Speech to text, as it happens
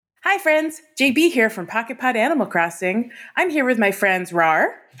Hi friends, JB here from Pocket Pod Animal Crossing. I'm here with my friends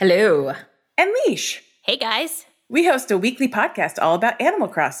Rar. Hello. And Leash. Hey guys. We host a weekly podcast all about Animal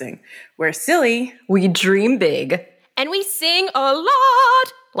Crossing. We're silly. We dream big. And we sing a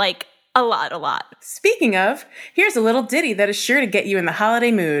lot. Like, a lot. Speaking of, here's a little ditty that is sure to get you in the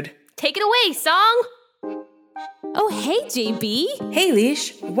holiday mood. Take it away, song. Oh, hey, JB. Hey,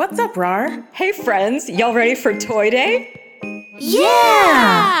 Leash. What's up, Rar? Hey, friends. Y'all ready for Toy Day?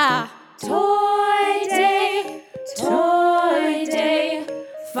 Yeah! Toy Day, Toy Day,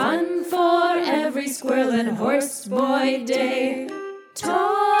 fun for every squirrel and horse boy day.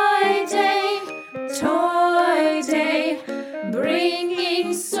 Toy Day, Toy Day,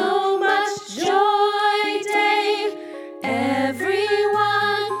 bringing so much joy day.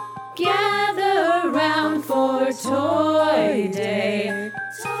 Everyone gather round for Toy Day.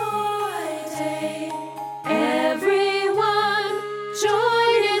 Toy Day, everyone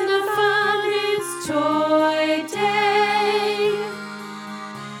join in the fun. It's Toy Day.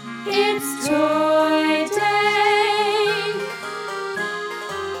 It's Toy Day.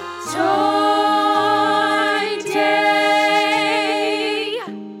 Toy Day.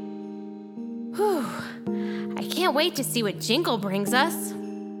 Whew. I can't wait to see what Jingle brings us.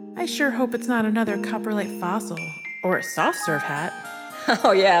 I sure hope it's not another Copperlight fossil or a soft serve hat.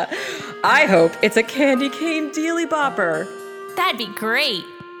 Oh, yeah. I hope it's a candy cane dealy bopper. That'd be great.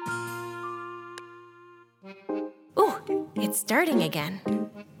 Ooh, it's starting again.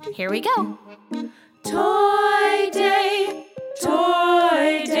 Here we go. Toy Day,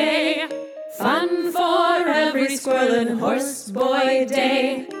 Toy Day, fun for every squirrel and horse boy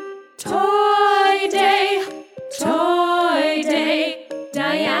day. Toy Day, Toy Day,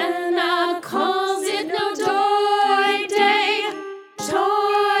 Diana calls it no toy day.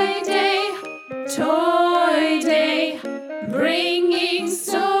 Toy Day, Toy Day, bringing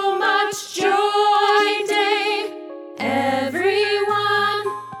so much joy day. Everyone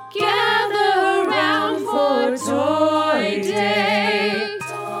gather round for Toy Day.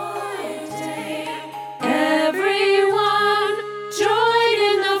 Toy Day. Everyone join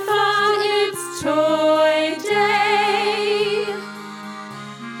in the fun. It's Toy Day.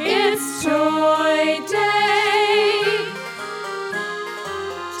 It's Toy Day.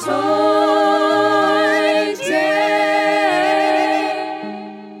 Toy Day.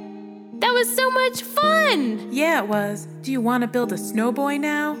 That was so much fun. Yeah, it was. Do you want to build a snowboy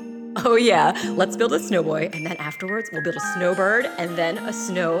now? Oh, yeah. Let's build a snowboy, and then afterwards we'll build a snowbird, and then a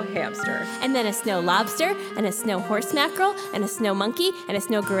snow hamster. And then a snow lobster, and a snow horse mackerel, and a snow monkey, and a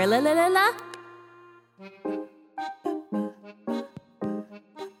snow gorilla la la la.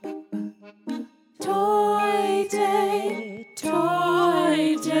 Toy Day,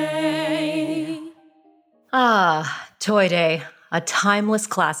 Toy Day. Ah, Toy Day. A timeless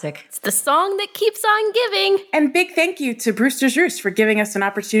classic. It's the song that keeps on giving. And big thank you to Brewster's Roost for giving us an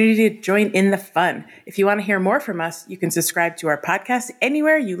opportunity to join in the fun. If you want to hear more from us, you can subscribe to our podcast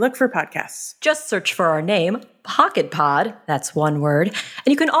anywhere you look for podcasts. Just search for our name, Pocket Pod, that's one word. And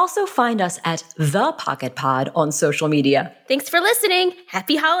you can also find us at The Pocket Pod on social media. Thanks for listening.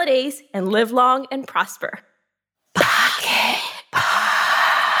 Happy holidays and live long and prosper.